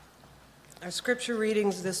Our scripture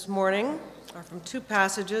readings this morning are from two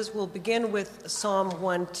passages. We'll begin with Psalm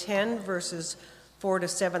 110, verses 4 to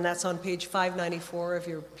 7. That's on page 594 of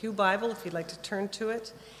your Pew Bible, if you'd like to turn to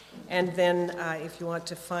it. And then if you want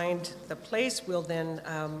to find the place, we'll then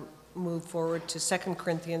move forward to 2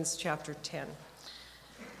 Corinthians chapter 10.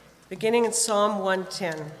 Beginning in Psalm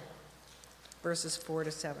 110, verses 4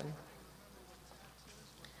 to 7.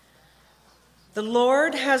 The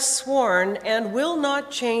Lord has sworn and will not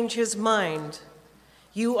change his mind.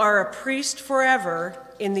 You are a priest forever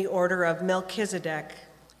in the order of Melchizedek.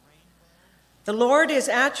 The Lord is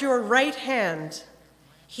at your right hand.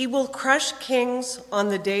 He will crush kings on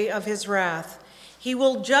the day of his wrath. He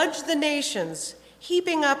will judge the nations,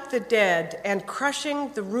 heaping up the dead and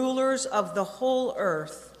crushing the rulers of the whole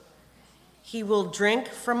earth. He will drink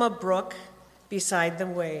from a brook beside the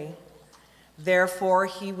way. Therefore,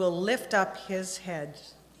 he will lift up his head.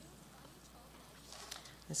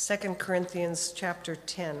 In 2 Corinthians chapter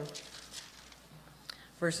 10,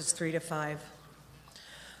 verses 3 to 5.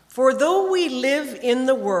 For though we live in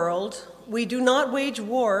the world, we do not wage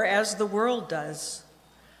war as the world does.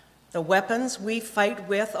 The weapons we fight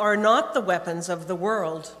with are not the weapons of the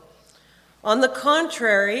world. On the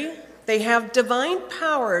contrary, they have divine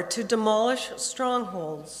power to demolish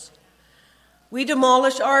strongholds. We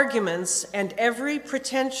demolish arguments and every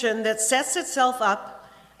pretension that sets itself up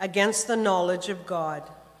against the knowledge of God.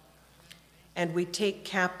 And we take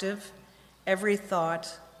captive every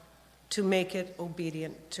thought to make it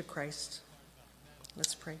obedient to Christ.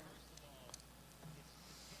 Let's pray.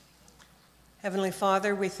 Heavenly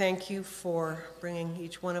Father, we thank you for bringing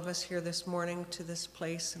each one of us here this morning to this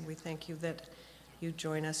place, and we thank you that you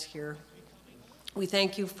join us here. We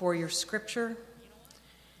thank you for your scripture.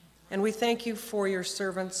 And we thank you for your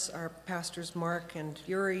servants, our pastors Mark and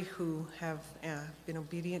Yuri, who have been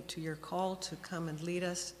obedient to your call to come and lead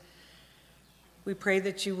us. We pray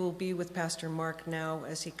that you will be with Pastor Mark now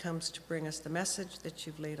as he comes to bring us the message that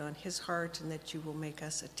you've laid on his heart, and that you will make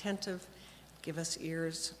us attentive, give us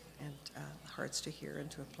ears and hearts to hear and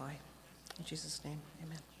to apply. In Jesus' name,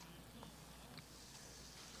 amen.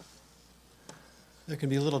 There can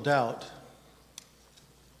be little doubt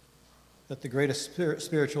that the greatest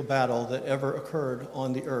spiritual battle that ever occurred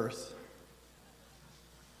on the earth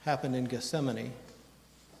happened in Gethsemane,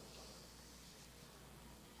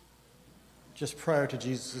 just prior to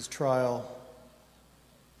Jesus' trial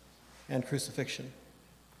and crucifixion.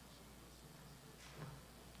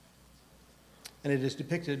 And it is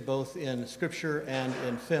depicted both in scripture and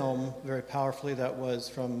in film very powerfully. That was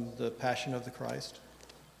from the Passion of the Christ.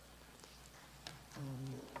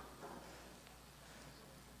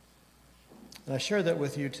 And I share that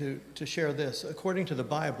with you to share this. According to the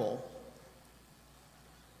Bible,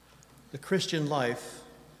 the Christian life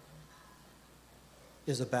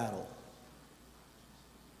is a battle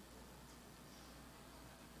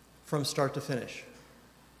from start to finish.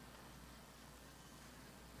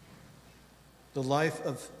 The life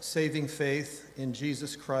of saving faith in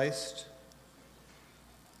Jesus Christ,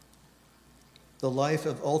 the life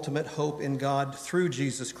of ultimate hope in God through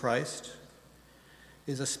Jesus Christ,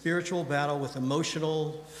 is a spiritual battle with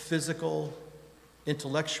emotional, physical,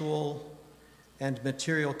 intellectual, and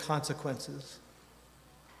material consequences.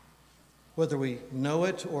 Whether we know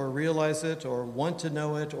it or realize it or want to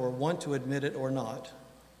know it or want to admit it or not.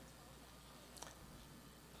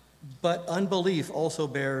 But unbelief also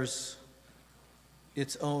bears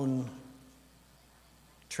its own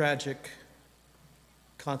tragic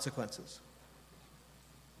consequences.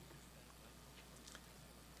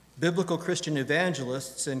 Biblical Christian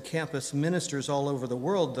evangelists and campus ministers all over the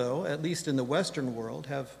world, though, at least in the Western world,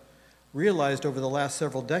 have realized over the last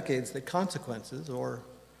several decades that consequences, or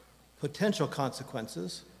potential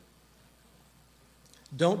consequences,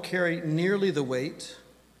 don't carry nearly the weight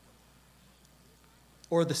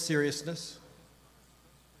or the seriousness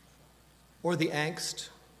or the angst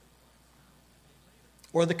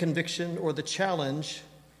or the conviction or the challenge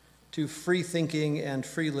to free thinking and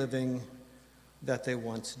free living that they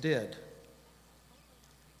once did.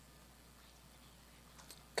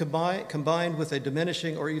 Combined with a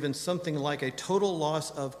diminishing or even something like a total loss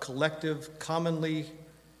of collective, commonly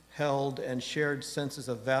held and shared senses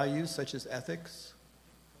of values such as ethics,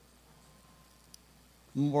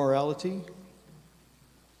 morality,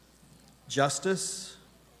 justice,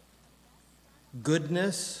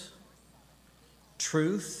 goodness,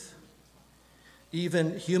 truth,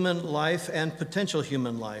 even human life and potential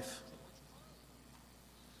human life.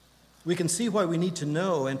 We can see why we need to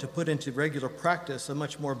know and to put into regular practice a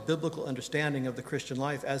much more biblical understanding of the Christian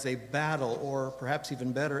life as a battle, or perhaps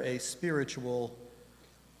even better, a spiritual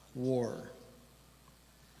war.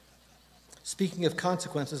 Speaking of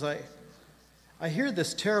consequences, I hear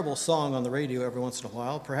this terrible song on the radio every once in a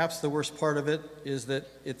while. Perhaps the worst part of it is that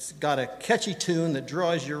it's got a catchy tune that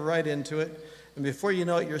draws you right into it. And before you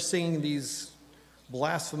know it, you're singing these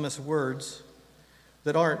blasphemous words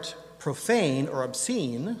that aren't profane or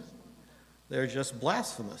obscene. They're just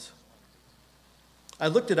blasphemous. I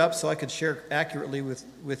looked it up so I could share accurately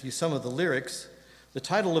with you some of the lyrics. The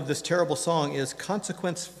title of this terrible song is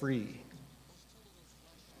Consequence Free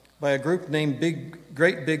by a group named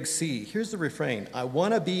Great Big Sea. Here's the refrain. I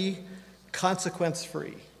want to be consequence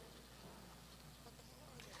free.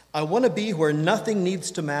 I want to be where nothing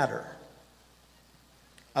needs to matter.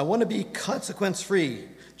 I want to be consequence free.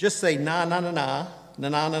 Just say na na na na, na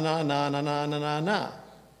na na na na na na na na na.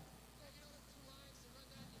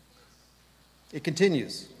 It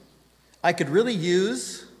continues. I could really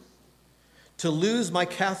use to lose my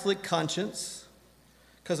Catholic conscience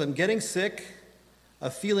because I'm getting sick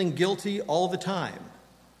of feeling guilty all the time.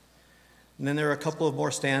 And then there are a couple of more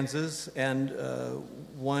stanzas and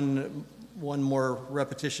one more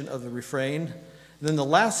repetition of the refrain. And then the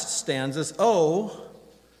last stanza is, oh,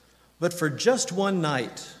 but for just one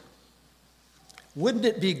night, wouldn't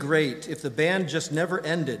it be great if the band just never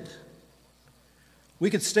ended? We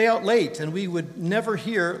could stay out late and we would never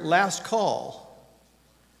hear last call.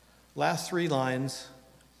 Last three lines.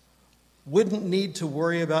 Wouldn't need to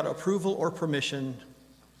worry about approval or permission.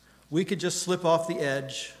 We could just slip off the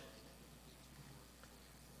edge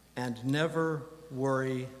and never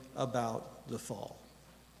worry about the fall.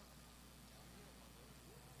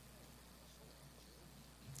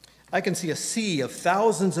 I can see a sea of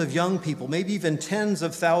thousands of young people, maybe even tens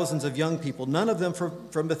of thousands of young people, none of them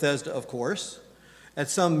from Bethesda, of course, at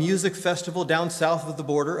some music festival down south of the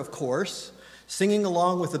border, of course, singing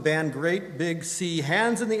along with the band Great Big Sea,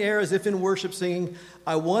 hands in the air as if in worship, singing,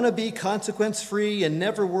 I want to be consequence-free and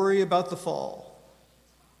never worry about the fall.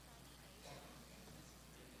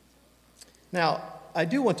 Now, I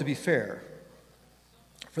do want to be fair.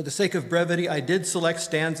 For the sake of brevity, I did select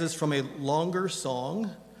stanzas from a longer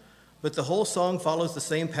song, but the whole song follows the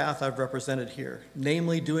same path I've represented here,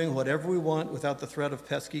 namely doing whatever we want without the threat of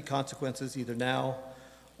pesky consequences either now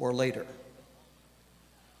or later.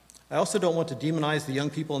 I also don't want to demonize the young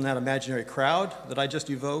people in that imaginary crowd that I just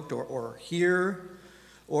evoked, or here,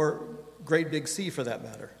 or Great Big Sea for that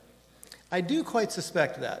matter. I do quite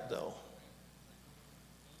suspect that, though.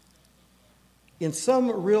 In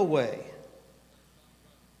some real way,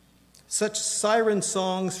 such siren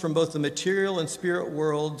songs from both the material and spirit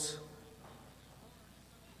worlds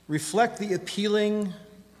reflect the appealing,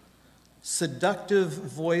 seductive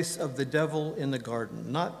voice of the devil in the garden.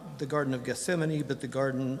 Not the Garden of Gethsemane, but the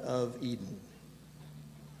Garden of Eden.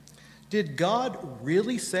 Did God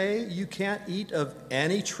really say you can't eat of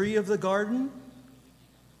any tree of the garden?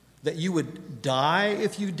 That you would die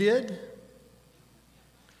if you did?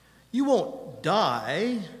 You won't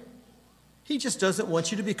die. He just doesn't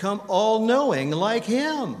want you to become all-knowing like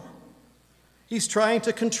him. He's trying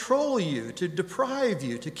to control you, to deprive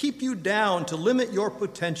you, to keep you down, to limit your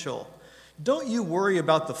potential. Don't you worry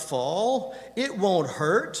about the fall. It won't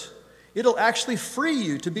hurt. It'll actually free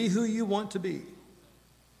you to be who you want to be.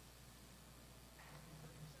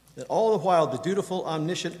 And all the while, the dutiful,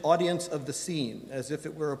 omniscient audience of the scene, as if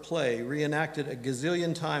it were a play, reenacted a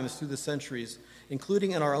gazillion times through the centuries,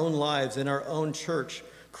 including in our own lives, in our own church,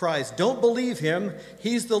 cries, don't believe him,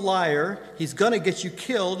 he's the liar, he's going to get you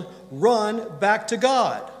killed, run back to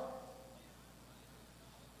God.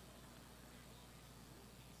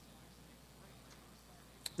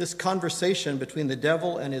 This conversation between the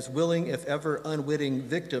devil and his willing, if ever unwitting,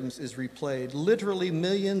 victims is replayed literally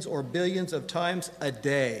millions or billions of times a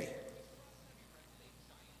day.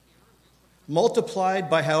 Multiplied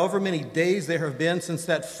by however many days there have been since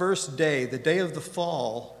that first day, the day of the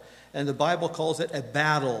fall, and the Bible calls it a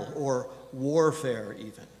battle or warfare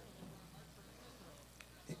even.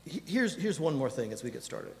 Here's one more thing as we get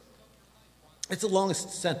started. It's a long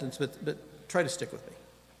sentence, but try to stick with me.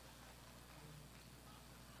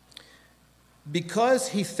 Because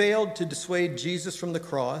he failed to dissuade Jesus from the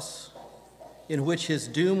cross, in which his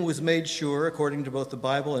doom was made sure, according to both the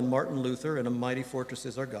Bible and Martin Luther, and a mighty fortress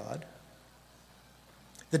is our God,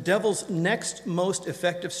 the devil's next most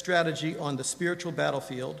effective strategy on the spiritual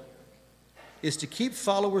battlefield is to keep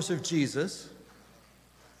followers of Jesus,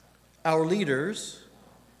 our leaders,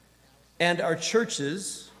 and our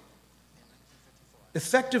churches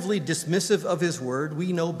effectively dismissive of his word,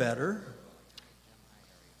 we know better,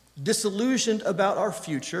 disillusioned about our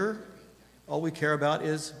future, all we care about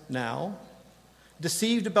is now,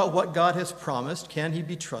 deceived about what God has promised, can he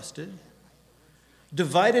be trusted,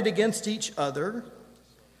 divided against each other,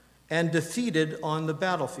 and defeated on the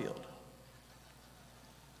battlefield.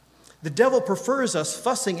 The devil prefers us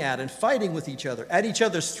fussing at and fighting with each other, at each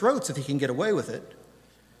other's throats if he can get away with it,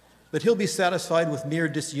 but he'll be satisfied with mere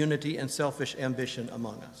disunity and selfish ambition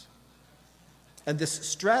among us. And this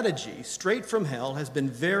strategy, straight from hell, has been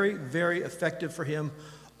very, very effective for him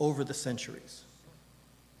over the centuries.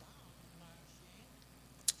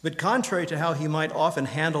 But contrary to how he might often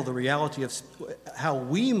handle the reality of, how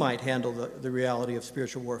we might handle the reality of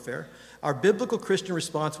spiritual warfare, our biblical Christian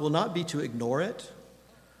response will not be to ignore it,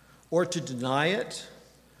 or to deny it,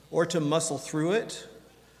 or to muscle through it,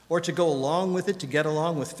 or to go along with it to get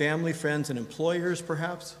along with family, friends, and employers,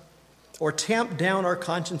 perhaps, or tamp down our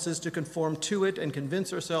consciences to conform to it and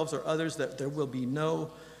convince ourselves or others that there will be no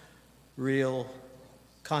real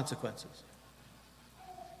consequences.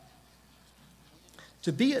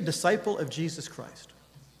 To be a disciple of Jesus Christ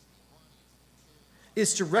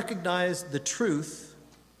is to recognize the truth,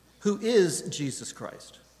 who is Jesus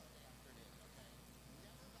Christ.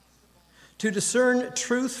 To discern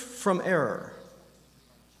truth from error,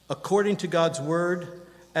 according to God's word,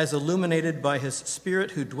 as illuminated by his Spirit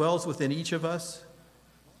who dwells within each of us,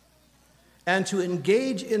 and to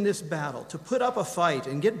engage in this battle, to put up a fight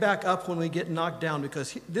and get back up when we get knocked down,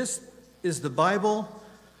 because this is the Bible,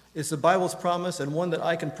 it's the Bible's promise, and one that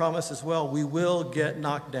I can promise as well. We will get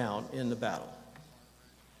knocked down in the battle.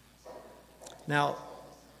 Now,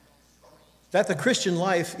 that the Christian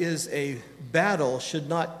life is a battle should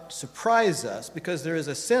not surprise us, because there is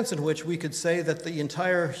a sense in which we could say that the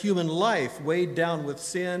entire human life, weighed down with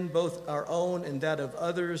sin, both our own and that of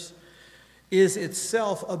others, is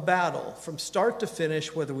itself a battle from start to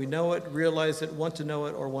finish, whether we know it, realize it, want to know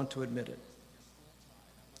it, or want to admit it.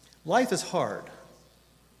 Life is hard,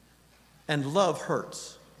 and love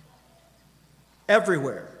hurts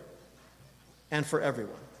everywhere and for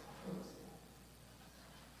everyone.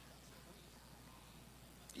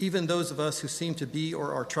 Even those of us who seem to be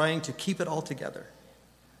or are trying to keep it all together.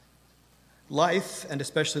 Life, and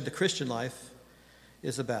especially the Christian life,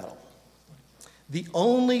 is a battle. The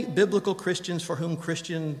only biblical Christians for whom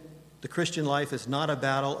the Christian life is not a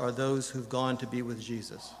battle are those who've gone to be with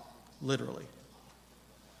Jesus, literally.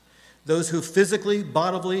 Those who physically,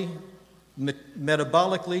 bodily,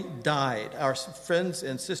 metabolically died. Our friends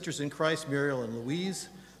and sisters in Christ, Muriel and Louise,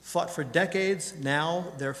 fought for decades. Now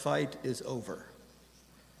their fight is over.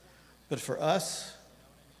 But for us,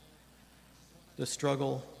 the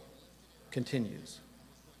struggle continues.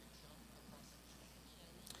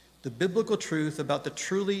 The biblical truth about the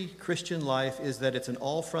truly Christian life is that it's an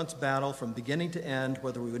all-fronts battle from beginning to end,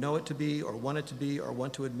 whether we know it to be or want it to be or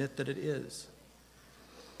want to admit that it is.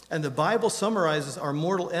 And the Bible summarizes our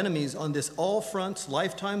mortal enemies on this all-fronts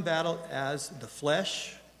lifetime battle as the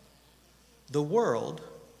flesh, the world,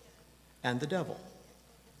 and the devil.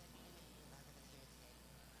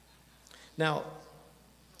 Now,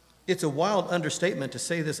 it's a wild understatement to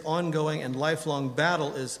say this ongoing and lifelong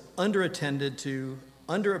battle is underattended to,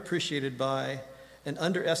 underappreciated by, and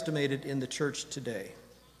underestimated in the church today.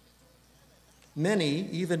 Many,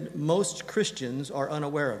 even most Christians, are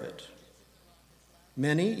unaware of it.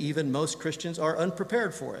 Many, even most Christians, are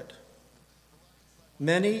unprepared for it.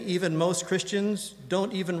 Many, even most Christians,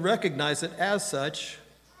 don't even recognize it as such,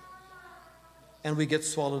 and we get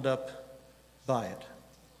swallowed up by it.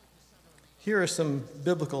 Here are some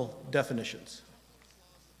biblical definitions.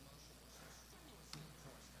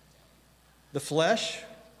 The flesh,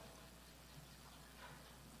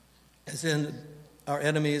 as in our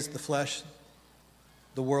enemies, the flesh,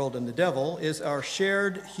 the world, and the devil, is our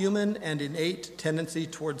shared human and innate tendency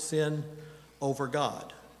toward sin over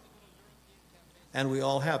God. And we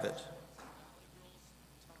all have it.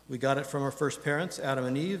 We got it from our first parents, Adam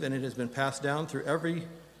and Eve, and it has been passed down through every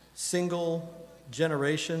single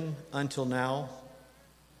generation until now,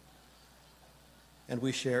 and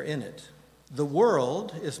we share in it. The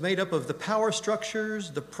world is made up of the power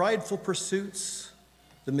structures, the prideful pursuits,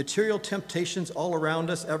 the material temptations all around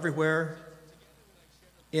us, everywhere,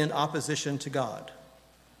 in opposition to God.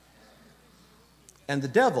 And the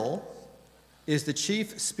devil is the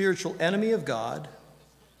chief spiritual enemy of God,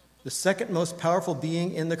 the second most powerful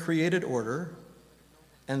being in the created order,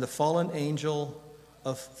 and the fallen angel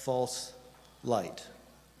of false light.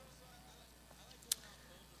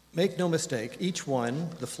 Make no mistake, each one,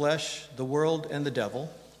 the flesh, the world, and the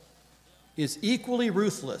devil, is equally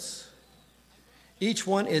ruthless. Each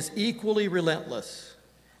one is equally relentless,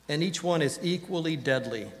 and each one is equally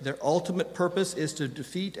deadly. Their ultimate purpose is to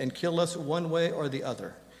defeat and kill us one way or the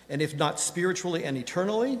other, and if not spiritually and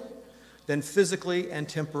eternally, then physically and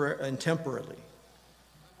temporarily.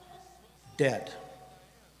 Dead.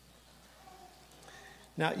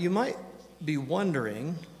 Now, you might be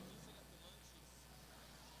wondering,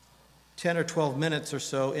 10 or 12 minutes or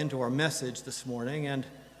so into our message this morning, and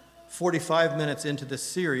 45 minutes into this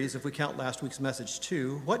series, if we count last week's message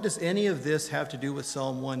too, what does any of this have to do with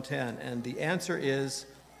Psalm 110? And the answer is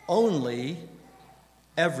only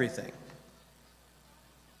everything.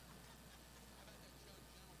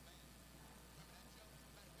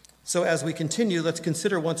 So as we continue, let's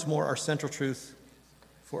consider once more our central truth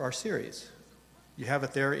for our series. You have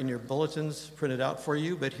it there in your bulletins printed out for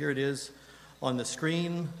you, but here it is on the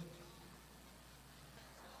screen.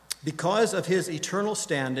 Because of his eternal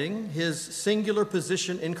standing, his singular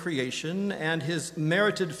position in creation, and his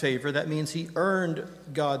merited favor, that means he earned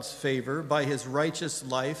God's favor by his righteous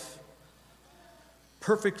life,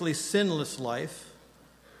 perfectly sinless life,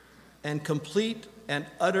 and complete and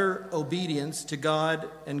utter obedience to God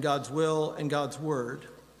and God's will and God's word.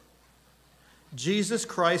 Jesus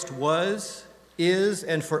Christ was, is,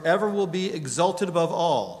 and forever will be exalted above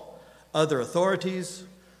all other authorities,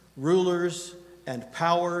 rulers, and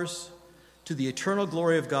powers, to the eternal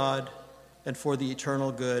glory of God and for the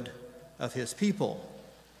eternal good of his people.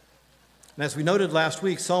 And as we noted last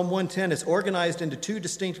week, Psalm 110 is organized into two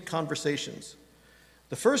distinct conversations.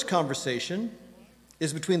 The first conversation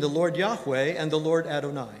is between the Lord Yahweh and the Lord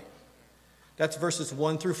Adonai. That's verses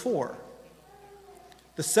 1 through 4.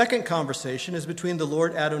 The second conversation is between the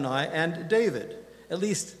Lord Adonai and David. At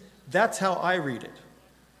least that's how I read it.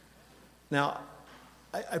 Now,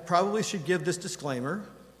 I probably should give this disclaimer.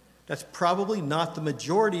 That's probably not the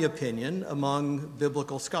majority opinion among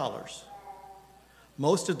biblical scholars.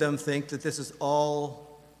 Most of them think that this is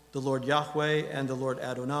all the Lord Yahweh and the Lord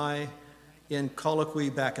Adonai in colloquy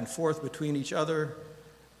back and forth between each other,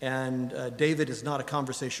 and David is not a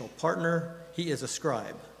conversational partner. He is a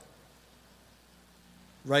scribe,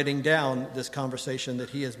 writing down this conversation that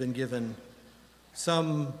he has been given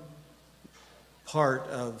some part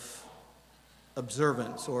of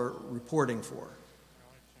observance or reporting for.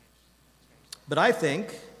 But I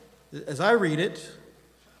think, as I read it,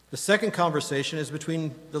 the second conversation is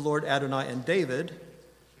between the Lord Adonai and David.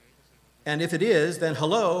 And if it is, then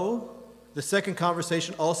the second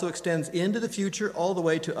conversation also extends into the future all the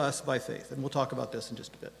way to us by faith. And we'll talk about this in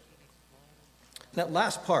just a bit. That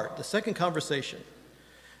last part, the second conversation,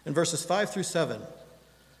 in verses 5 through 7,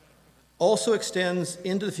 also extends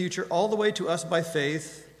into the future all the way to us by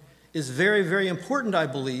faith, is very, very important, I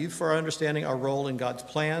believe, for our understanding our role in God's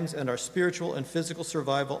plans and our spiritual and physical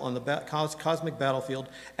survival on the cosmic battlefield.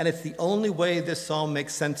 And it's the only way this psalm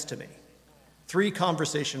makes sense to me. Three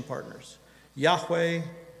conversation partners: Yahweh,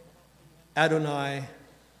 Adonai,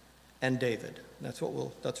 and David. That's what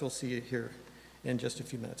we'll see here in just a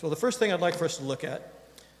few minutes. Well, the first thing I'd like for us to look at,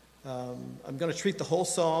 I'm going to treat the whole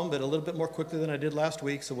psalm, but a little bit more quickly than I did last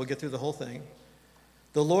week, so we'll get through the whole thing.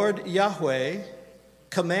 The Lord Yahweh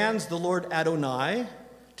commands the Lord Adonai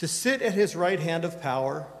to sit at his right hand of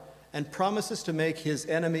power and promises to make his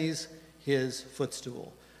enemies his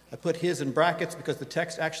footstool. I put his in brackets because the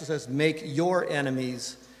text actually says, make your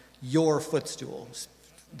enemies your footstool.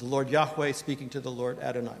 The Lord Yahweh speaking to the Lord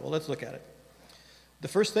Adonai. Well, let's look at it. The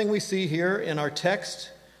first thing we see here in our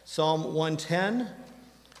text, Psalm 110,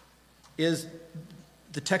 is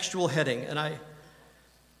the textual heading. And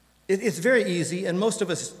it's very easy, and most of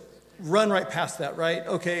us run right past that, right?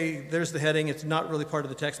 Okay, there's the heading. It's not really part of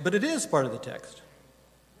the text, but it is part of the text.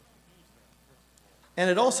 And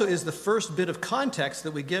it also is the first bit of context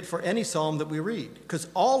that we get for any psalm that we read, because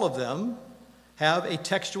all of them have a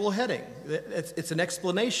textual heading. It's an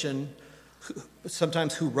explanation,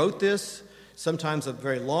 sometimes who wrote this, sometimes a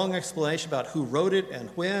very long explanation about who wrote it and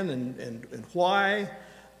when and why.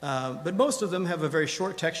 But most of them have a very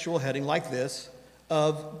short textual heading like this,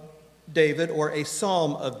 of David, or a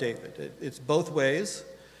psalm of David. It's both ways,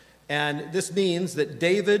 and this means that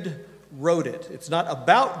David wrote it. It's not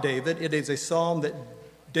about David. It is a psalm that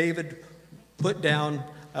David put down.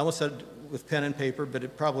 I almost said with pen and paper, but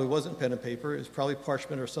it probably wasn't pen and paper. It was probably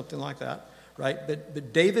parchment or something like that, right?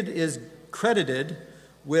 But David is credited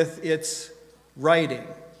with its writing,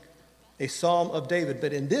 a psalm of David.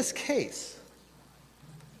 But in this case,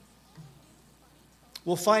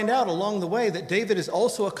 we'll find out along the way that David is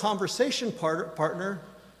also a conversation partner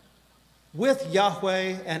with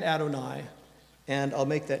Yahweh and Adonai, and I'll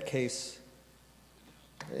make that case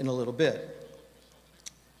in a little bit.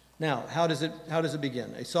 Now, how does it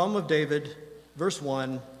begin? A Psalm of David, verse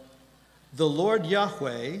 1, the Lord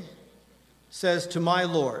Yahweh says to my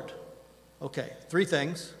Lord. Okay, three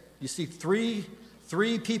things. You see three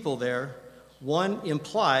people there, one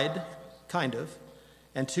implied, kind of,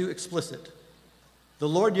 and two explicit. The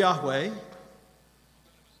Lord Yahweh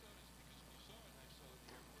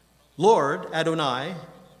Lord, Adonai,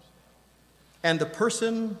 and the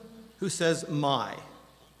person who says my,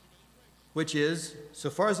 which is, so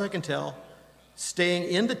far as I can tell, staying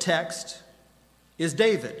in the text, is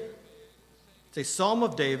David. It's a psalm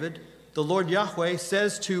of David. The Lord Yahweh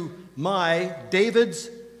says to my, David's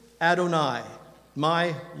Adonai,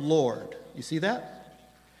 my Lord. You see that?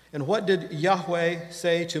 And what did Yahweh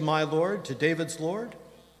say to my Lord, to David's Lord?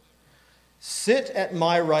 Sit at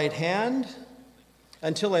my right hand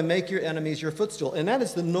until I make your enemies your footstool. And that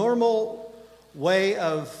is the normal way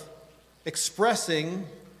of expressing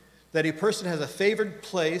that a person has a favored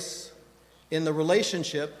place in the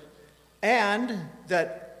relationship, and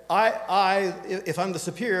that if I'm the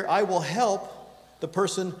superior, I will help the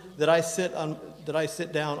person that I sit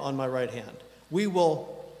down on my right hand. We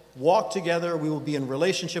will walk together. We will be in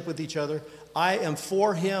relationship with each other. I am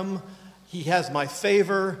for him. He has my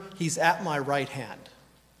favor. He's at my right hand.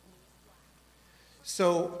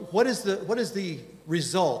 So what is the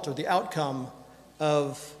result or the outcome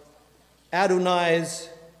of Adonai's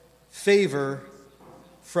favor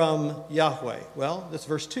from Yahweh? Well, that's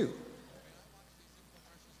verse 2.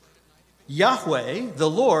 Yahweh, the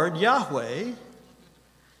Lord Yahweh,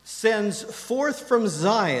 sends forth from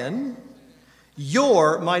Zion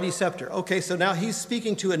your mighty scepter. Okay, so now he's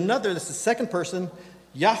speaking to another. This is the second person.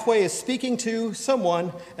 Yahweh is speaking to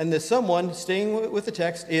someone, and the someone, staying with the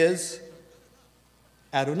text, is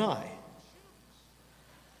Adonai.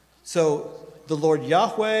 So the Lord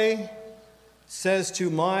Yahweh says to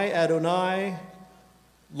my Adonai,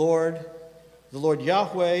 Lord, the Lord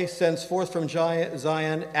Yahweh sends forth from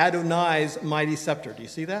Zion Adonai's mighty scepter. Do you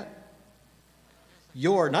see that?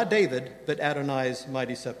 Not David, but Adonai's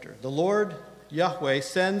mighty scepter. The Lord Yahweh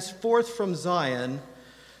sends forth from Zion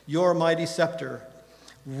your mighty scepter.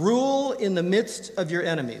 Rule in the midst of your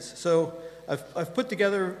enemies. So I've put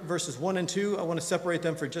together verses 1 and 2. I want to separate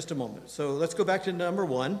them for just a moment. So let's go back to number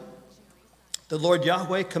 1. The Lord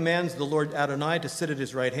Yahweh commands the Lord Adonai to sit at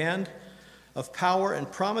his right hand of power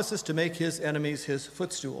and promises to make his enemies his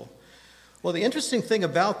footstool. Well, the interesting thing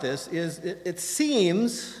about this is it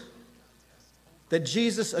seems that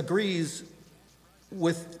Jesus agrees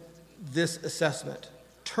with this assessment.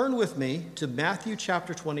 Turn with me to Matthew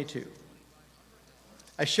chapter 22.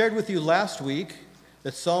 I shared with you last week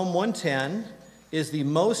that Psalm 110 is the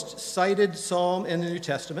most cited psalm in the New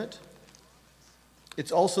Testament.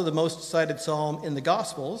 It's also the most cited psalm in the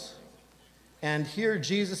Gospels. And here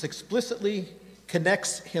Jesus explicitly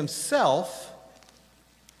connects himself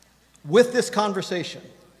with this conversation,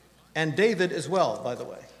 and David as well, by the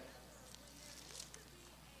way.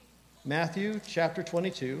 Matthew chapter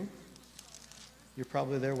 22. You're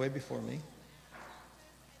probably there way before me.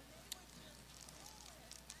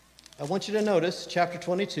 I want you to notice chapter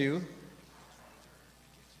 22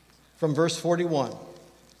 from verse 41.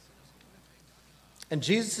 And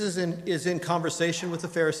Jesus is in conversation with the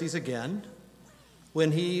Pharisees again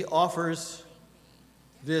when he offers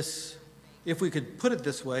this, if we could put it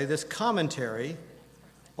this way, this commentary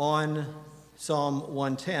on Psalm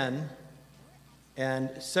 110 and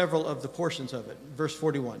several of the portions of it. Verse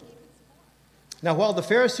 41. Now, while the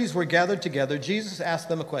Pharisees were gathered together, Jesus asked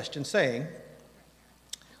them a question, saying,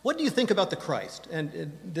 "What do you think about the Christ?"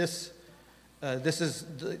 And this is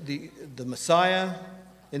the Messiah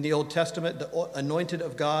in the Old Testament, the anointed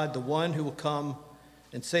of God, the one who will come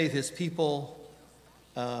and save his people.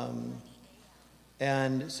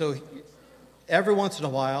 And so every once in a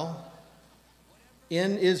while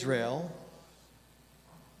in Israel,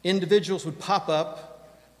 individuals would pop up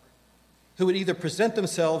who would either present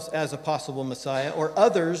themselves as a possible Messiah, or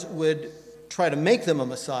others would try to make them a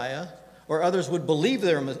Messiah, or others would believe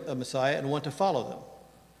they're a Messiah and want to follow them.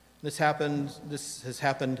 This has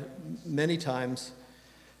happened many times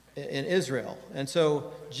in Israel. And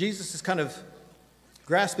so Jesus is kind of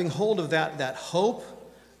grasping hold of that hope,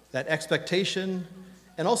 that expectation,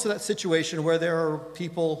 and also that situation where there are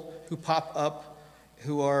people who pop up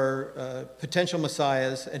who are potential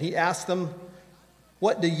messiahs, and he asks them,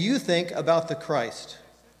 "What do you think about the Christ?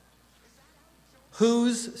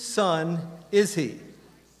 Whose son is he?"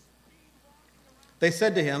 They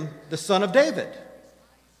said to him, "The Son of David."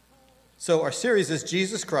 So our series is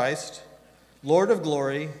Jesus Christ, Lord of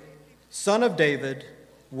glory, Son of David,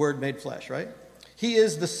 Word made flesh, right? He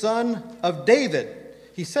is the Son of David.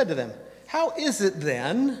 He said to them, "How is it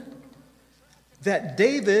then that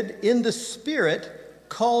David in the Spirit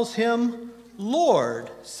calls him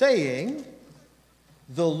Lord, saying,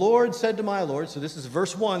 'The Lord said to my Lord,'" so this is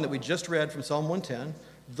verse 1 that we just read from Psalm 110,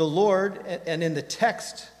 "The Lord," and in the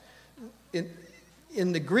text,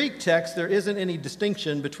 in the Greek text, there isn't any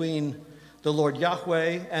distinction between the Lord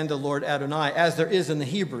Yahweh and the Lord Adonai, as there is in the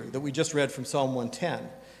Hebrew that we just read from Psalm 110.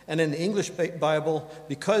 And in the English Bible,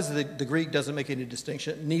 because the Greek doesn't make any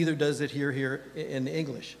distinction, neither does it here in the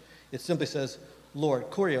English. It simply says Lord.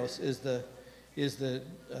 Kurios is the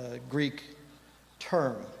Greek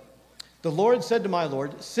term. The Lord said to my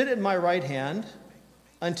Lord, sit at my right hand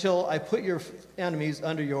until I put your enemies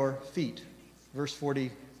under your feet. Verse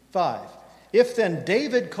 45. If then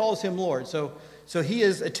David calls him Lord, so he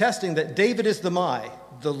is attesting that David is the my.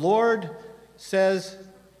 The Lord says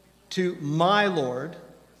to my Lord,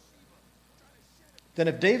 then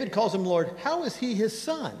if David calls him Lord, how is he his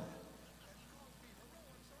son?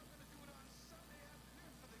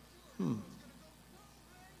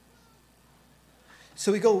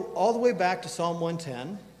 So we go all the way back to Psalm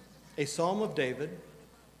 110, a psalm of David.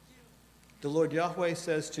 The Lord Yahweh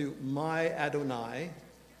says to my Adonai,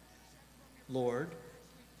 Lord,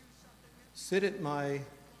 sit at my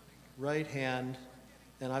right hand,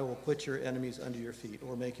 and I will put your enemies under your feet,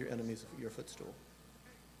 or make your enemies your footstool.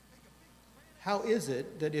 How is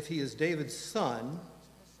it that if he is David's son,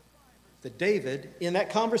 that David, in that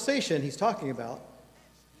conversation he's talking about,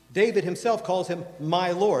 David himself calls him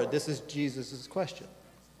my Lord? This is Jesus' question.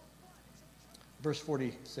 Verse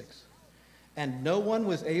 46. And no one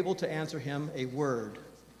was able to answer him a word.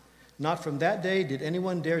 Not from that day did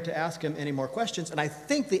anyone dare to ask him any more questions. And I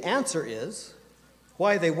think the answer is,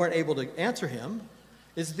 why they weren't able to answer him,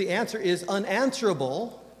 is the answer is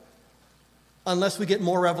unanswerable unless we get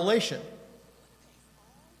more revelation.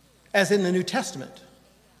 As in the New Testament,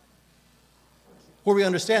 where we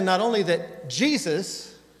understand not only that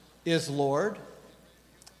Jesus is Lord,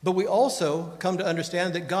 but we also come to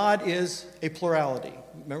understand that God is a plurality.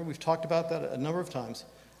 Remember, we've talked about that a number of times.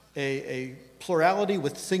 A plurality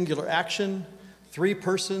with singular action, three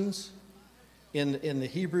persons in the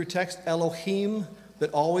Hebrew text, Elohim,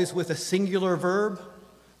 but always with a singular verb,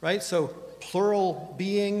 right? So plural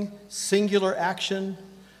being, singular action,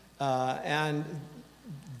 and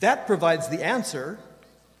that provides the answer,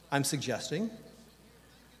 I'm suggesting,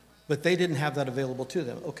 but they didn't have that available to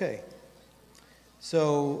them. Okay.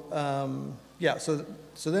 So,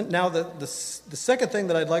 so then now the second thing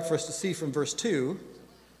that I'd like for us to see from verse 2,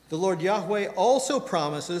 the Lord Yahweh also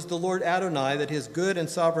promises the Lord Adonai that his good and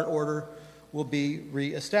sovereign order will be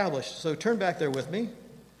reestablished. So turn back there with me.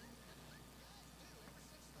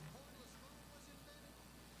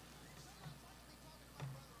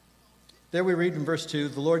 There we read in verse 2,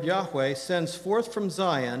 the Lord Yahweh sends forth from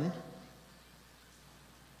Zion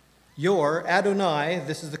your, Adonai,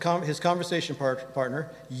 this is his conversation partner,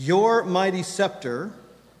 your mighty scepter,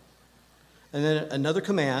 and then another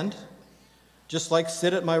command, just like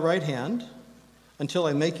sit at my right hand until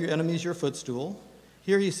I make your enemies your footstool.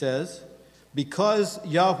 Here he says, because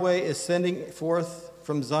Yahweh is sending forth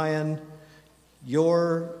from Zion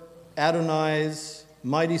your Adonai's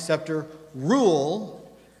mighty scepter, rule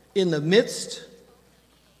in the midst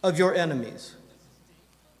of your enemies.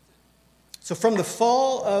 So from the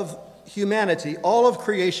fall of humanity, all of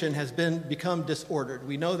creation has become disordered.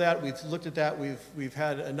 We know that. We've looked at that. We've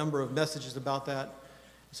had a number of messages about that.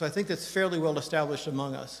 So I think that's fairly well established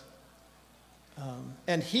among us.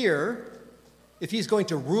 And here, if he's going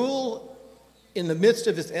to rule in the midst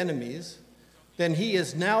of his enemies, then he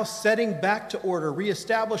is now setting back to order,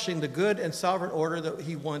 reestablishing the good and sovereign order that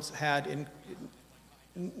he once had in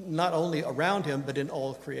not only around him, but in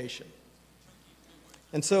all of creation.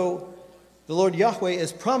 And so the Lord Yahweh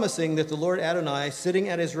is promising that the Lord Adonai, sitting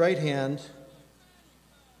at his right hand,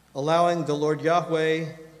 allowing the Lord Yahweh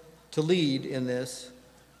to lead in this,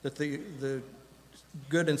 that the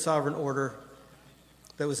good and sovereign order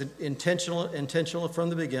that was intentional from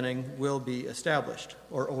the beginning will be established,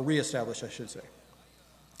 or reestablished, I should say.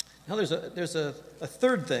 Now there's a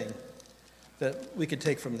third thing that we could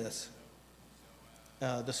take from this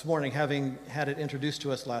morning, having had it introduced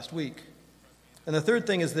to us last week. And the third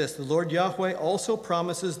thing is this: the Lord Yahweh also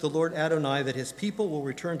promises the Lord Adonai that his people will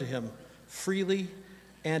return to him freely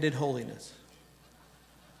and in holiness.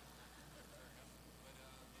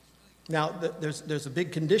 Now, there's a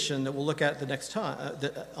big condition that we'll look at the next time,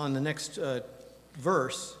 on the next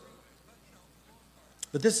verse,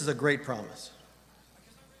 but this is a great promise,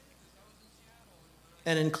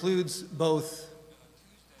 and includes both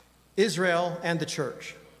Israel and the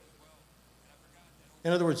church.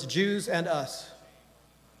 In other words, Jews and us.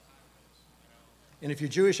 And if you're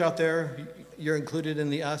Jewish out there, you're included in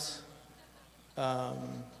the us.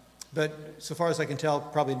 But so far as I can tell,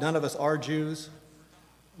 probably none of us are Jews.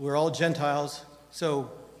 We're all Gentiles. So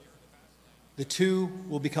the two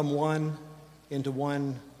will become one into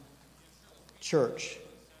one church.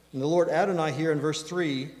 And the Lord Adonai here in verse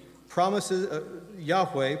 3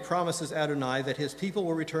 Yahweh promises Adonai that his people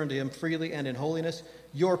will return to him freely and in holiness.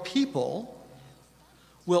 Your people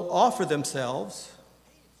will offer themselves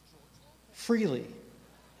freely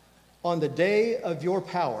on the day of your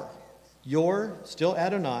power. Your, still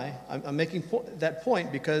Adonai. I'm making that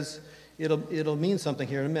point because it'll mean something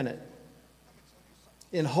here in a minute.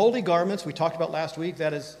 In holy garments, we talked about last week,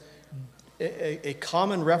 that is a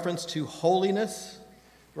common reference to holiness,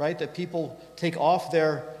 right? That people take off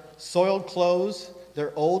their soiled clothes,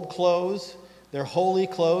 their old clothes, their holy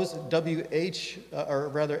clothes, H-O-L-E-Y,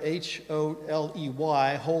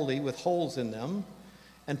 holy, with holes in them,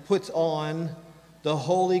 and puts on the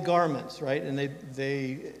holy garments, right? And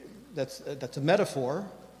that's a metaphor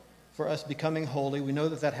for us becoming holy. We know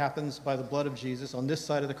that happens by the blood of Jesus on this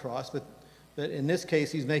side of the cross, but in this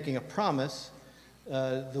case, he's making a promise.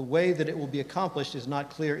 The way that it will be accomplished is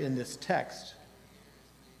not clear in this text.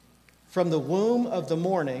 From the womb of the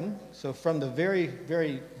morning, so from the very,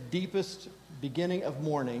 very deepest beginning of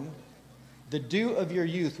morning, the dew of your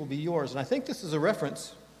youth will be yours. And I think this is a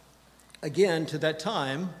reference, again, to that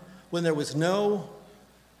time when there was no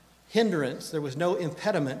hindrance, there was no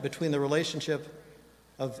impediment between the relationship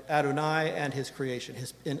of Adonai and his creation,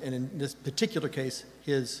 and in this particular case,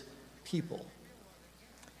 his people.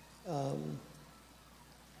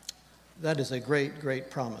 That is a great,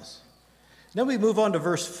 great promise. Then we move on to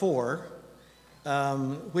verse 4,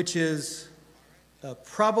 which is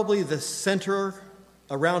probably the center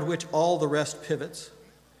around which all the rest pivots,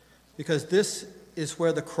 because this is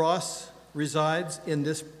where the cross resides in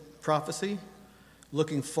this prophecy,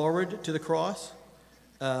 looking forward to the cross,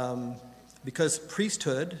 because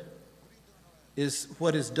priesthood is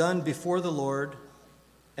what is done before the Lord,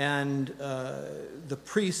 and the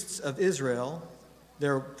priests of Israel,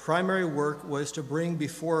 their primary work was to bring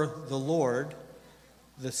before the Lord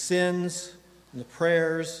the sins and the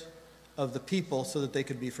prayers of the people so that they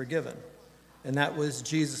could be forgiven. And that was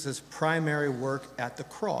Jesus' primary work at the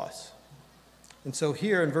cross. And so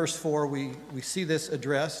here in verse 4, we see this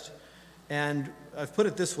addressed. And I've put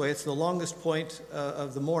it this way, it's the longest point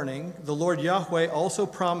of the morning. The Lord Yahweh also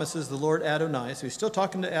promises the Lord Adonai, so he's still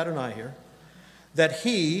talking to Adonai here, that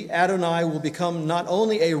he, Adonai, will become not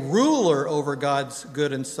only a ruler over God's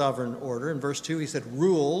good and sovereign order. In verse 2, he said,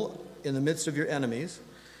 rule in the midst of your enemies.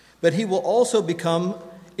 But he will also become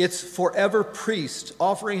its forever priest,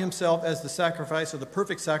 offering himself as the sacrifice, or the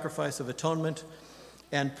perfect sacrifice of atonement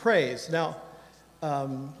and praise. Now,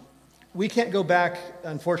 we can't go back,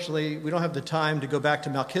 unfortunately, we don't have the time to go back to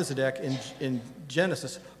Melchizedek in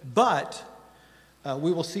Genesis, but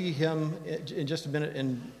we will see him in just a minute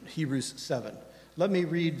in Hebrews 7. Let me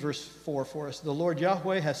read verse 4 for us. The Lord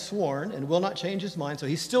Yahweh has sworn and will not change his mind, so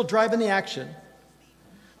he's still driving the action.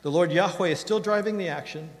 The Lord Yahweh is still driving the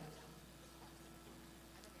action.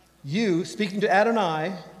 You, speaking to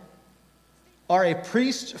Adonai, are a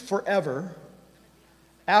priest forever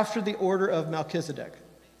after the order of Melchizedek.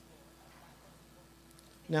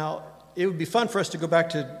 Now, it would be fun for us to go back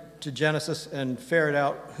to Genesis and ferret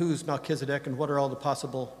out who's Melchizedek and what are all the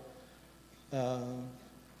possible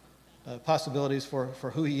possibilities for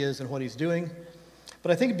who he is and what he's doing.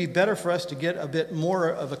 But I think it'd be better for us to get a bit more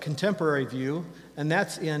of a contemporary view, and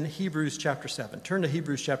that's in Hebrews chapter 7. Turn to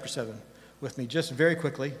Hebrews chapter 7 with me just very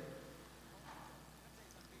quickly.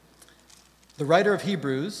 The writer of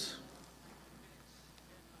Hebrews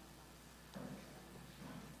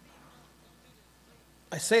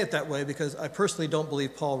I say it that way because I personally don't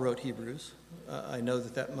believe Paul wrote Hebrews. I know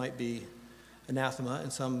that might be anathema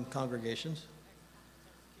in some congregations.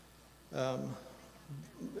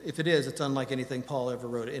 If it is, it's unlike anything Paul ever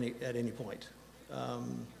wrote at any point. The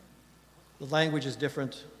language is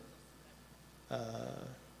different.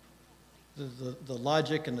 The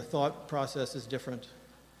logic and the thought process is different.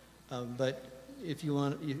 But if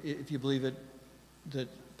you believe it, that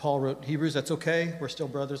Paul wrote Hebrews, that's okay. We're still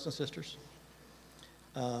brothers and sisters.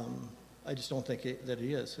 I just don't think that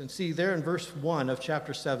he is. And see, there in verse 1 of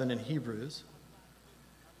chapter 7 in Hebrews,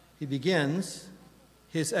 he begins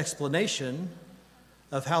his explanation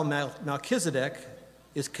of how Melchizedek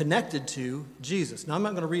is connected to Jesus. Now, I'm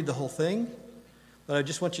not going to read the whole thing, but I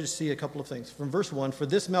just want you to see a couple of things. From verse 1, for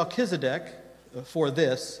this,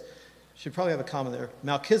 should probably have a comma there,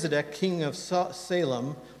 Melchizedek, king of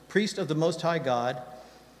Salem, priest of the Most High God,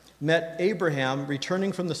 met Abraham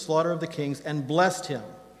returning from the slaughter of the kings and blessed him.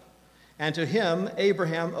 And to him,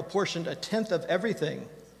 Abraham apportioned a tenth of everything.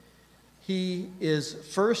 He is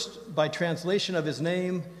first, by translation of his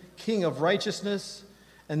name, king of righteousness,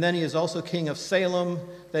 and then he is also king of Salem,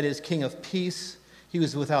 that is, king of peace. He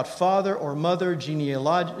was without father or mother,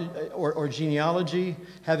 genealogy,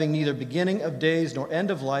 having neither beginning of days nor end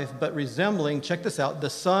of life, but resembling, check this out, the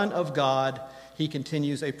Son of God. He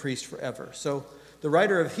continues a priest forever. So the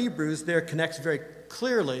writer of Hebrews there connects very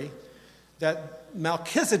clearly that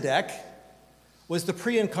Melchizedek was the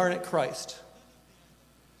pre-incarnate Christ,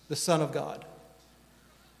 the Son of God.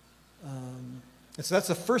 And so that's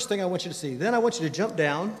the first thing I want you to see. Then I want you to jump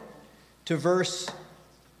down to verse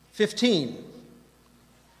 15.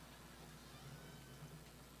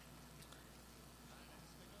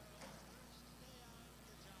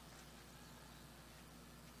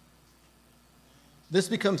 This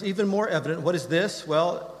becomes even more evident. What is this?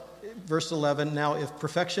 Well, verse 11, now if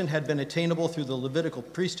perfection had been attainable through the Levitical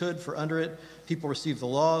priesthood, for under it people received the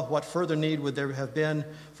law, what further need would there have been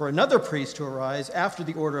for another priest to arise after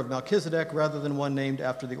the order of Melchizedek rather than one named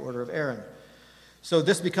after the order of Aaron? So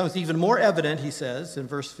this becomes even more evident, he says in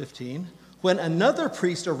verse 15, when another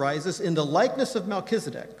priest arises in the likeness of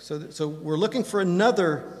Melchizedek. So we're looking for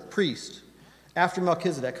another priest after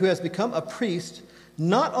Melchizedek who has become a priest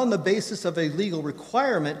not on the basis of a legal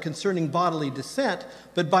requirement concerning bodily descent,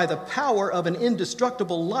 but by the power of an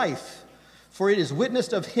indestructible life. For it is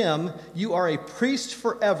witnessed of him, you are a priest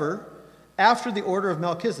forever after the order of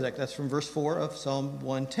Melchizedek. That's from verse 4 of Psalm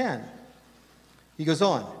 110. He goes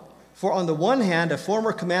on, for on the one hand, a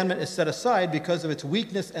former commandment is set aside because of its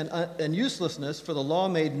weakness and uselessness, for the law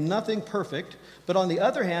made nothing perfect. But on the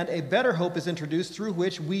other hand, a better hope is introduced through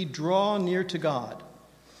which we draw near to God.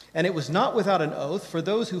 And it was not without an oath, for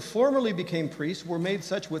those who formerly became priests were made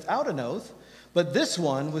such without an oath, but this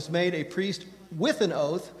one was made a priest with an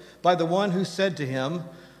oath by the one who said to him,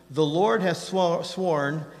 the Lord has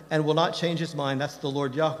sworn and will not change his mind. That's the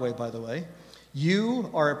Lord Yahweh, by the way. You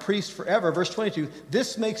are a priest forever. Verse 22,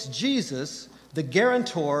 this makes Jesus the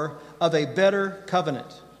guarantor of a better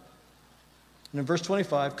covenant. And in verse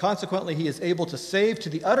 25, consequently, he is able to save to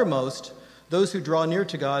the uttermost those who draw near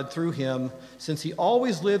to God through him, since he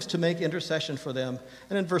always lives to make intercession for them.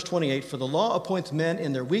 And in verse 28, for the law appoints men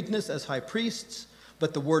in their weakness as high priests,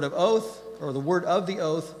 but the word of oath, or the word of the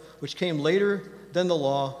oath, which came later than the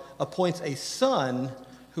law, appoints a son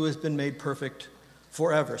who has been made perfect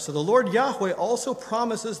forever. So the Lord Yahweh also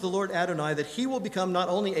promises the Lord Adonai that he will become not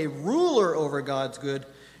only a ruler over God's good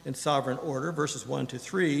and sovereign order, verses 1 to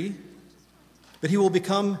 3, but he will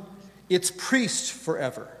become its priest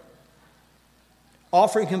forever,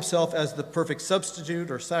 offering himself as the perfect substitute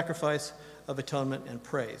or sacrifice of atonement and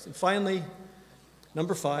praise. And finally,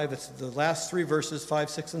 number 5, it's the last 3 verses, 5,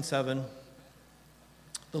 6, and 7.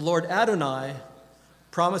 The Lord Adonai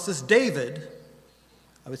promises David,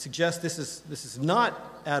 I would suggest this is not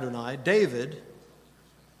Adonai, David,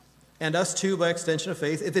 and us too by extension of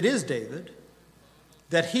faith, if it is David,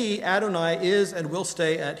 that he, Adonai, is and will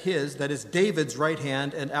stay at his, that is David's right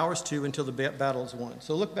hand, and ours too until the battle is won.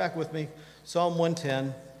 So look back with me. Psalm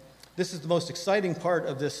 110. This is the most exciting part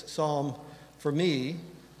of this psalm for me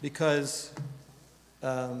because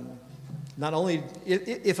not only,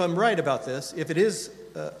 if I'm right about this, if it is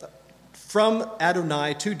from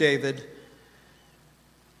Adonai to David,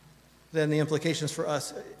 then the implications for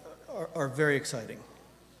us are very exciting.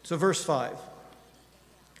 So verse 5.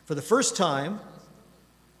 For the first time,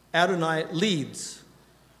 Adonai leads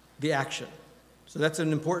the action. So that's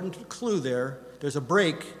an important clue there. There's a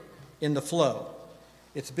break in the flow.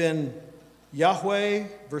 It's been Yahweh,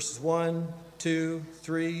 verses 1, 2,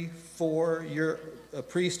 3, 4, you're a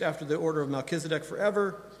priest after the order of Melchizedek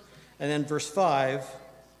forever. And then verse 5,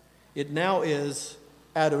 it now is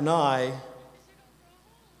Adonai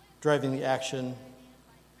driving the action,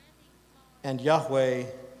 and Yahweh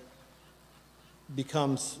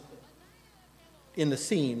becomes, in the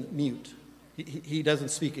scene, mute. He doesn't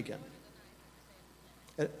speak again.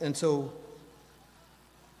 And so,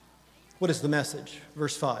 what is the message?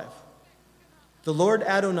 Verse 5. The Lord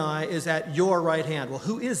Adonai is at your right hand. Well,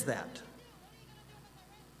 who is that?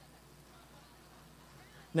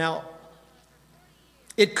 Now,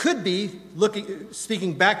 it could be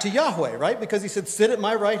speaking back to Yahweh, right? Because he said, sit at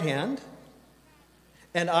my right hand,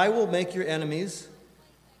 and I will make your enemies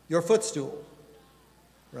your footstool,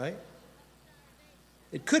 right?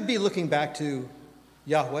 It could be looking back to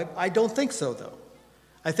Yahweh. I don't think so, though.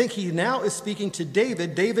 I think he now is speaking to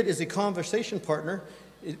David. David is a conversation partner.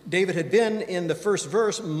 David had been in the first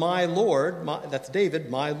verse, my Lord. That's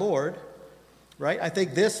David, my Lord, right? I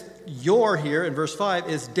think this, your here in verse 5,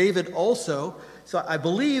 is David also. So I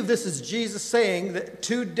believe this is Jesus saying that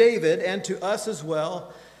to David and to us as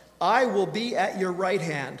well, I will be at your right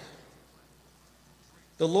hand.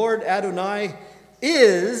 The Lord Adonai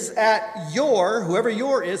is at your, whoever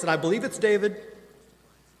your is, and I believe it's David,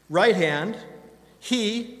 right hand.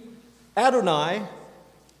 He, Adonai,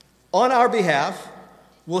 on our behalf,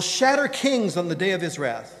 will shatter kings on the day of his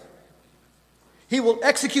wrath. He will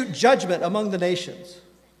execute judgment among the nations.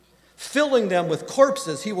 Filling them with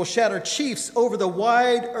corpses, he will shatter chiefs over the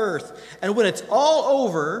wide earth. And when it's all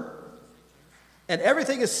over, and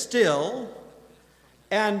everything is still,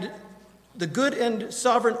 and the good and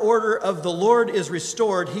sovereign order of the Lord is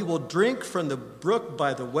restored, he will drink from the brook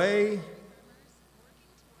by the way.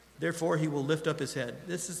 Therefore, he will lift up his head.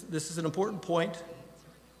 This is an important point.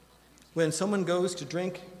 When someone goes to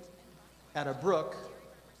drink at a brook,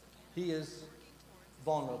 he is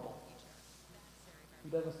vulnerable. He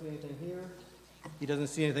doesn't see anything here. He doesn't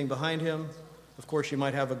see anything behind him. Of course, you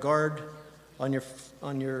might have a guard on your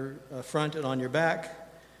front and on your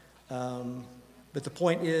back. But the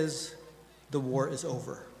point is, the war is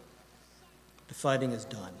over. The fighting is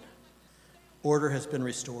done. Order has been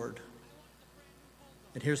restored.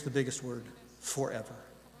 And here's the biggest word, forever.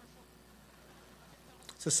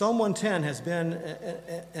 So Psalm 110 has been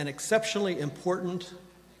an exceptionally important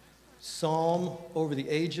psalm over the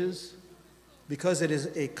ages because it is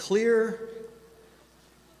a clear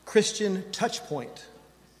Christian touch point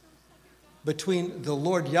between the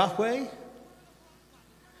Lord Yahweh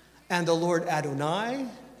and the Lord Adonai.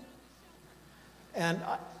 And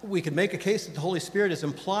we could make a case that the Holy Spirit is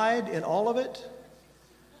implied in all of it,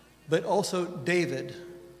 but also David,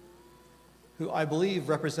 who I believe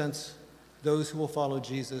represents those who will follow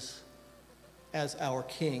Jesus as our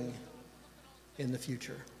king in the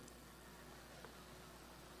future.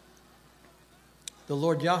 The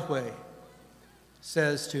Lord Yahweh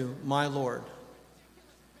says to my Lord,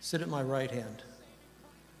 sit at my right hand.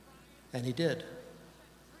 And he did.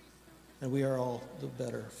 And we are all the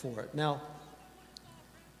better for it. Now,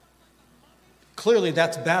 clearly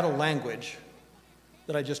that's battle language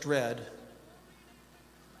that I just read.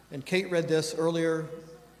 And Kate read this earlier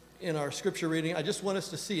in our scripture reading. I just want us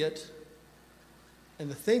to see it. And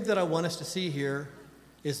the thing that I want us to see here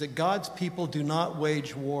is that God's people do not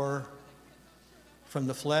wage war from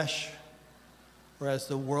the flesh, or as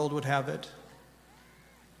the world would have it,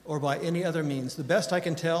 or by any other means. The best I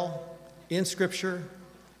can tell in Scripture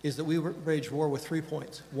is that we wage war with 3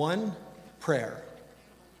 points. 1, prayer.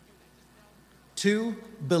 2,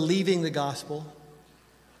 believing the gospel.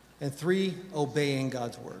 And 3, obeying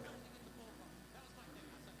God's word.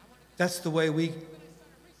 That's the way we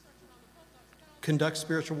conduct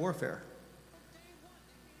spiritual warfare.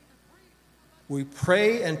 We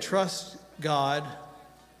pray and trust God.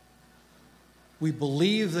 We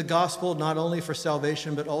believe the gospel not only for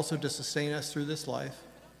salvation, but also to sustain us through this life.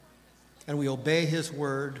 And we obey his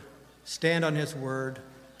word, stand on his word,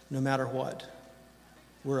 no matter what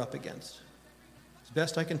we're up against. As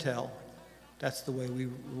best I can tell, that's the way we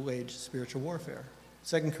wage spiritual warfare.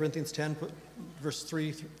 2 Corinthians 10, verse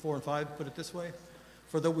 3, 4, and 5, put it this way.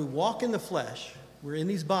 For though we walk in the flesh, we're in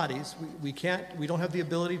these bodies, we don't have the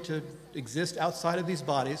ability to exist outside of these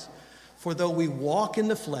bodies. For though we walk in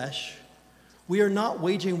the flesh, we are not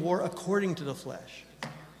waging war according to the flesh.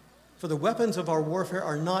 For the weapons of our warfare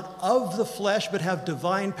are not of the flesh, but have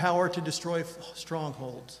divine power to destroy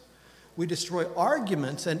strongholds. We destroy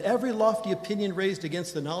arguments and every lofty opinion raised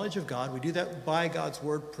against the knowledge of God. We do that by God's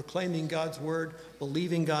word, proclaiming God's word,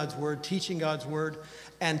 believing God's word, teaching God's word,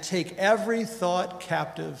 and take every thought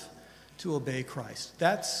captive to obey Christ.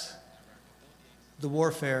 That's the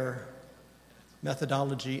warfare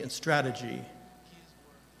methodology and strategy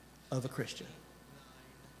of a Christian.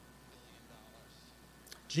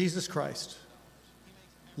 Jesus Christ,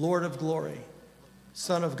 Lord of glory,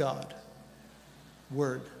 Son of God,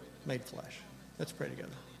 Word made flesh. Let's pray together.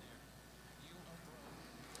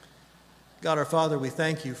 God our Father, we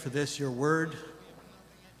thank you for this, your word.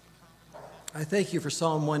 I thank you for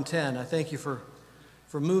Psalm 110. I thank you for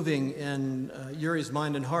moving in Yuri's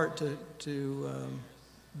mind and heart to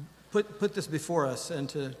put this before us and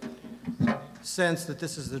to sense that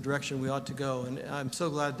this is the direction we ought to go. And I'm so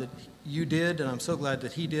glad that you did, and I'm so glad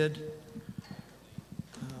that he did.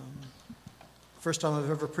 First time I've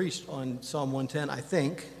ever preached on Psalm 110, I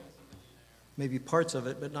think. Maybe parts of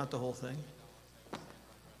it, but not the whole thing.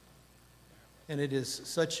 And it is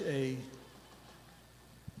such a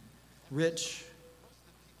rich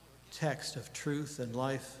text of truth and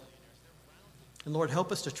life. And Lord,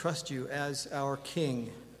 help us to trust you as our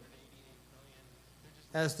King,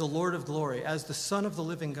 as the Lord of glory, as the Son of the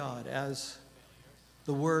living God, as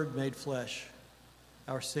the Word made flesh,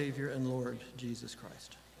 our Savior and Lord, Jesus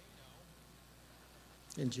Christ.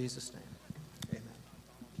 In Jesus' name, amen.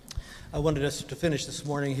 I wanted us to finish this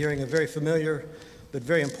morning hearing a very familiar but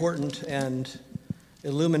very important and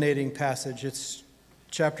illuminating passage. It's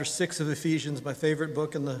chapter 6 of Ephesians, my favorite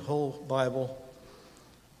book in the whole Bible.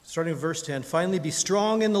 Starting with verse 10, finally be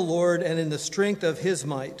strong in the Lord and in the strength of his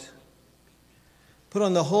might. Put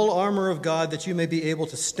on the whole armor of God that you may be able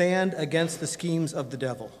to stand against the schemes of the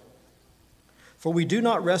devil. For we do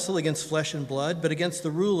not wrestle against flesh and blood, but against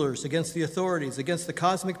the rulers, against the authorities, against the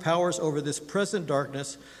cosmic powers over this present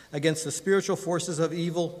darkness, against the spiritual forces of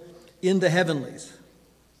evil in the heavenlies,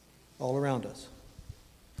 all around us.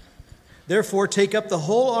 Therefore, take up the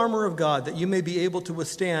whole armor of God that you may be able to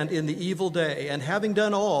withstand in the evil day, and having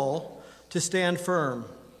done all, to stand firm.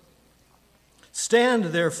 Stand,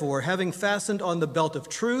 therefore, having fastened on the belt of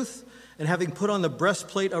truth, and having put on the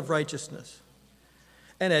breastplate of righteousness.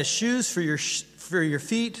 And as shoes for your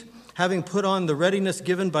feet, having put on the readiness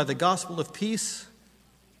given by the gospel of peace.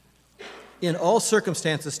 In all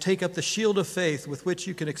circumstances, take up the shield of faith with which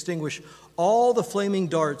you can extinguish all the flaming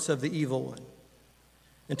darts of the evil one.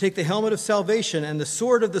 And take the helmet of salvation and the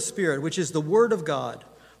sword of the Spirit, which is the word of God,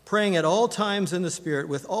 praying at all times in the Spirit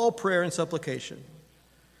with all prayer and supplication.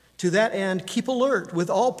 To that end, keep alert with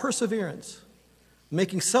all perseverance,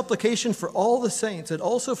 making supplication for all the saints and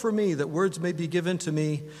also for me, that words may be given to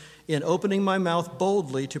me in opening my mouth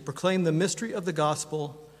boldly to proclaim the mystery of the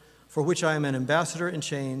gospel, for which I am an ambassador in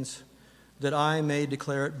chains, that I may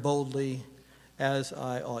declare it boldly as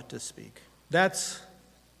I ought to speak. That's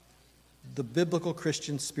the biblical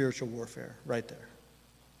Christian spiritual warfare right there,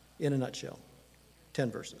 in a nutshell.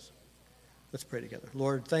 10 verses. Let's pray together.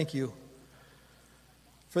 Lord, thank you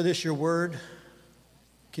for this, your word.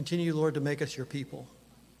 Continue, Lord, to make us your people,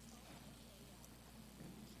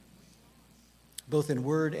 both in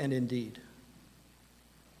word and in deed.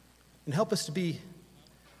 And help us to be,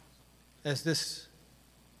 as this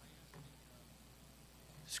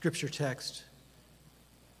scripture text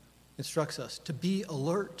instructs us, to be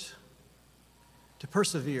alert, to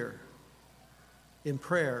persevere in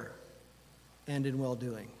prayer and in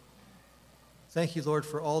well-doing. Thank you, Lord,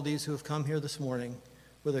 for all these who have come here this morning,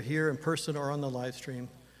 whether here in person or on the live stream.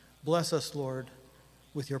 Bless us, Lord,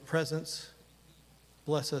 with your presence.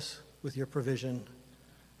 Bless us with your provision.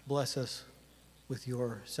 Bless us with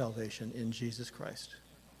your salvation in Jesus Christ.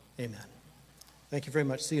 Amen. Thank you very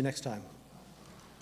much. See you next time.